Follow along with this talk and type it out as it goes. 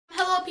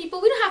Well,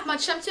 people, we don't have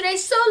much time today,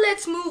 so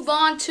let's move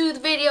on to the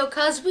video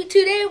because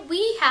today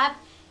we have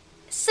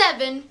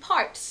 7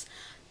 parts.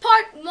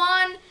 Part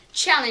 1,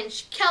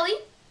 challenge. Kelly,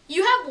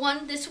 you have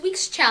won this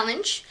week's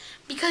challenge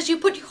because you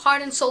put your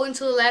heart and soul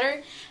into the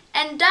letter,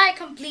 and I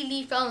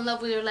completely fell in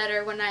love with your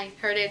letter when I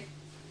heard it.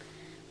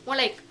 More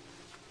like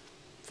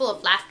full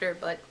of laughter,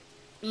 but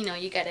you know,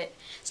 you get it.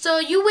 So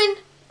you win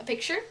a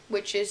picture,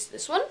 which is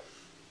this one.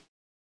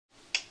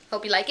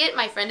 Hope you like it.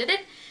 My friend did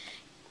it.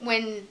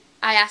 When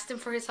I asked him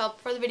for his help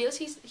for the videos,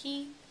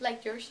 he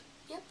liked yours.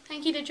 Yep,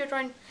 and he did your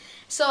drawing.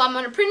 So I'm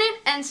going to print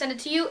it and send it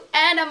to you,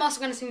 and I'm also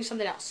going to send you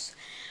something else.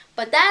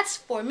 But that's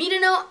for me to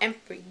know and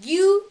for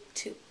you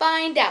to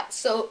find out.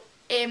 So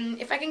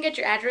if I can get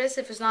your address,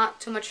 if it's not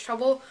too much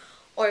trouble,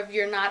 or if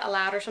you're not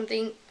allowed or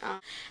something.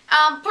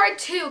 Part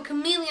 2,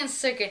 chameleon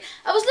circuit.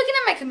 I was looking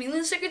at my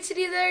chameleon circuit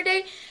CD the other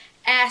day,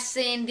 as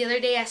in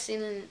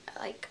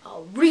like a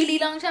really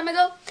long time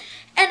ago,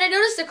 and I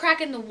noticed a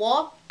crack in the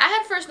wall. I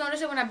had first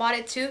noticed it when I bought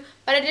it too,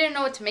 but I didn't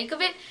know what to make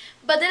of it.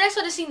 But then I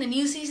started seeing the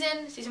new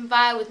season, season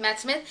 5 with Matt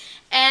Smith,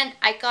 and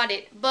I got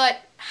it.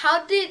 But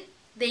how did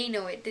they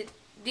know it?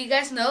 Do you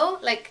guys know?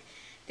 Like,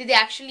 did they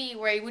actually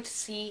were able to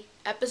see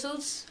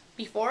episodes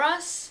before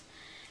us?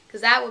 Because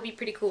that would be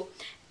pretty cool.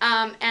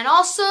 And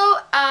also,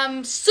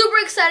 I'm super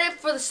excited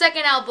for the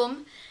second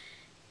album,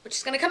 which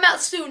is going to come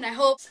out soon, I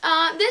hope.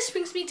 This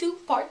brings me to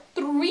part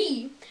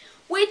 3,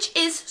 which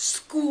is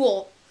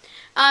school.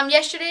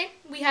 Yesterday,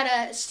 we had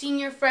a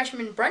senior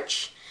freshman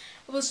brunch.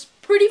 It was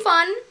pretty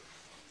fun.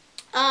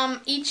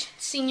 Each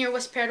senior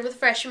was paired with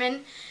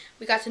freshmen.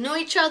 We got to know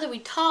each other, we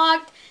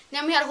talked.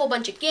 Then we had a whole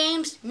bunch of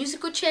games,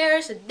 musical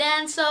chairs, a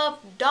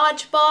dance-up,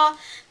 dodgeball,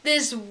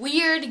 this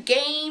weird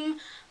game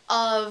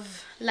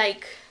of,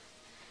 like,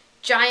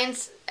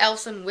 giants,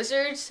 elves, and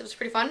wizards. It was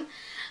pretty fun.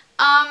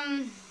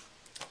 And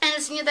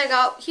the senior that I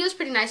got, he was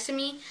pretty nice to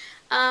me.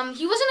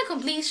 He wasn't a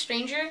complete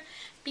stranger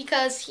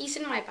because he's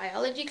in my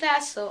biology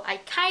class, so I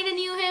kind of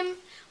knew him,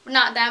 but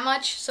not that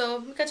much, so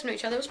we got to know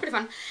each other. It was pretty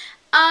fun.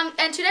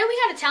 And today we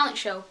had a talent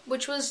show,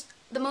 which was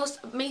the most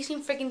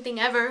amazing freaking thing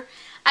ever.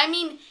 I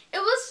mean, it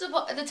was,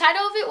 the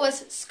title of it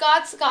was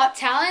Scott's Got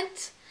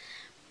Talent.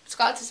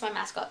 Scott's is my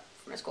mascot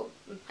from my school,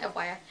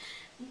 FYI.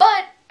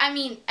 But, I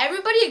mean,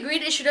 everybody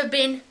agreed it should have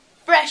been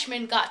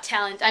Freshmen Got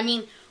Talent. I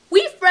mean,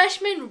 we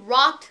freshmen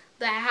rocked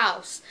the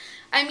house.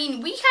 I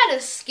mean, we had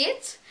a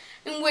skit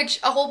in which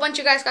a whole bunch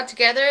of guys got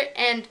together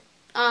and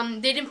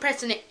did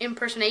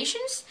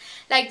impersonations.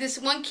 Like, this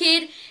one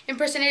kid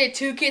impersonated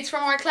 2 kids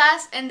from our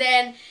class, and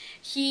then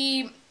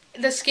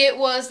the skit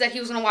was that he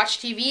was gonna watch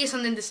TV,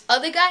 so then this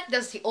other guy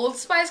does the Old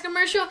Spice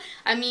commercial.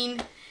 I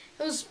mean,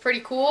 it was pretty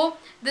cool.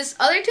 This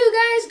other 2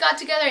 guys got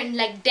together and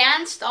like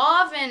danced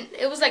off, and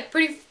it was like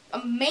pretty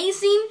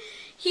amazing.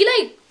 He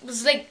like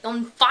was like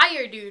on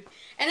fire, dude.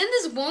 And then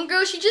this one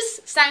girl, she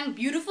just sang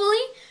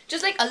beautifully,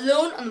 just like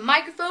alone on the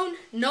microphone,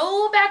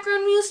 no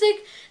background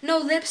music, no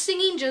lip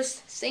singing,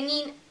 just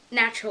singing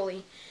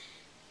naturally.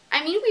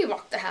 I mean, we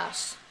rocked the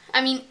house.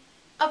 I mean,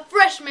 a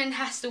freshman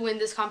has to win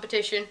this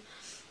competition.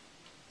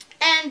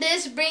 And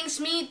this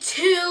brings me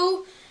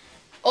to,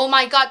 oh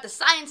my god, the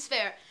science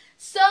fair.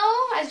 So,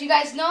 as you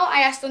guys know, I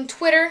asked on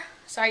Twitter,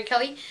 sorry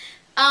Kelly,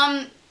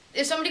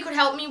 if somebody could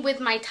help me with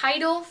my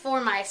title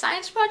for my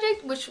science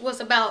project, which was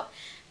about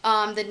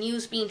the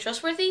news being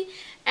trustworthy.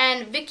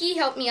 And Vicky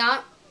helped me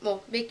out.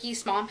 Well,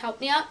 Vicky's mom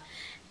helped me out.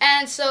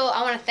 And so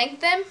I want to thank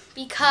them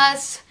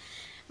because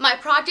my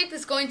project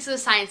is going to the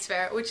science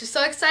fair, which is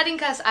so exciting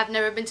because I've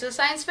never been to a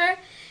science fair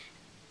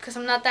because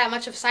I'm not that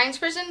much of a science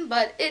person,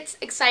 but it's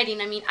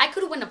exciting. I mean, I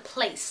could win a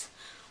place,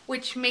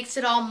 which makes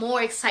it all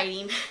more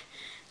exciting.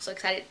 I'm so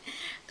excited.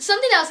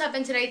 Something else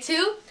happened today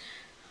too,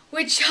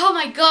 which, oh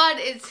my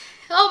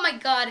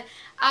god,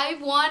 I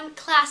won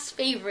class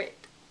favorite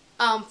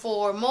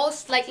for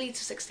most likely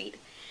to succeed.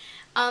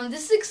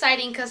 This is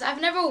exciting because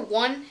I've never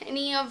won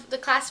any of the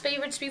class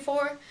favorites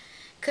before,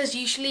 because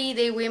usually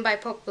they win by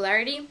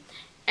popularity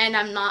and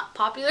I'm not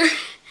popular.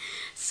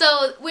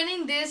 So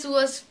winning this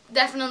was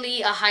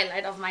definitely a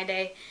highlight of my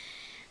day.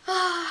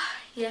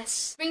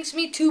 Yes. Brings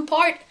me to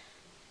part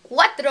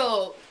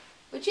 4,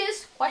 which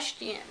is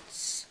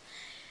questions.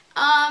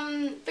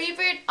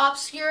 Favorite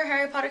obscure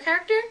Harry Potter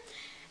character?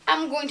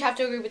 I'm going to have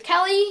to agree with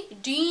Kelly,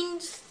 Dean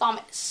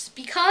Thomas,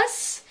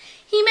 because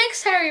he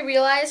makes Harry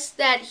realize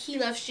that he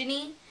loves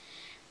Ginny,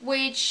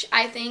 which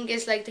I think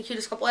is like the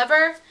cutest couple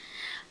ever.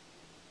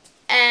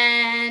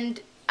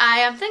 And I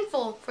am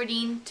thankful for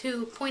Dean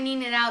to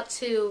pointing it out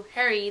to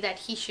Harry that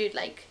he should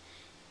like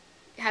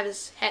have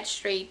his head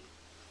straight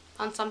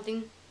on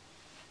something.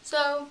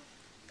 So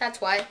that's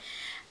why.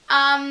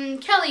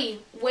 Kelly,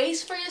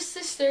 ways for your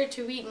sister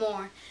to read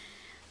more.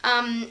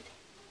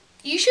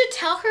 You should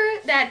tell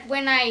her that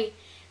when I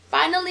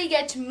finally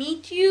get to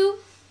meet you,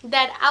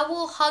 that I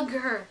will hug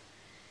her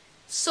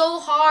so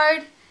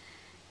hard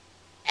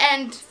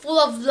and full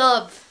of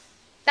love.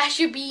 That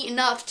should be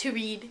enough to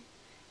read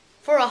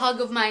for a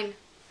hug of mine.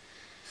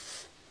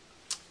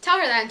 Tell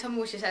her that and tell me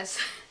what she says.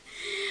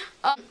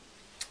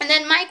 And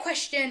then my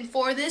question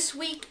for this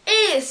week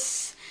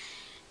is,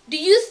 Do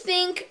you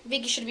think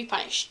Vicky should be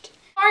punished?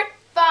 Part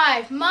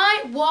 5.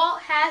 My wall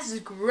has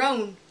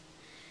grown.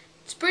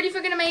 It's pretty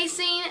freaking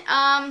amazing.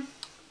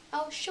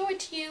 I'll show it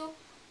to you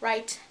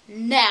right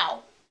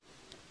now.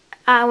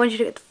 I want you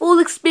to get the full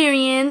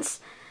experience.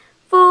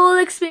 Full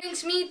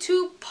experience me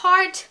to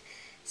part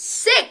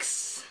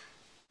 6.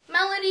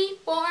 Melody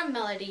for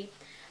Melody.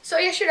 So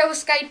yesterday I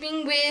was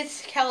Skyping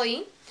with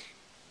Kelly,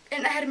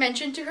 and I had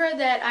mentioned to her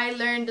that I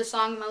learned the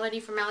song Melody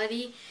for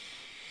Melody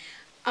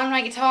on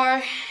my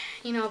guitar,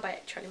 you know, by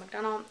Charlie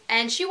McDonald,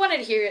 and she wanted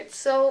to hear it.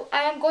 So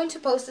I am going to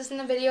post this in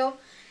the video.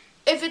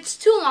 If it's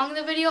too long in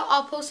the video,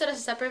 I'll post it as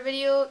a separate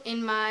video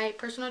in my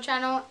personal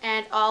channel,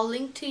 and I'll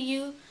link to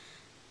you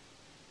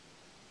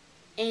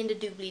in the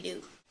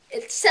doobly-doo.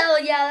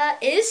 Itzel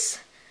is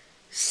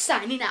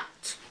signing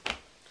out.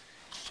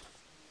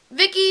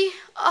 Vicky,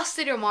 I'll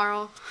see you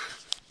tomorrow.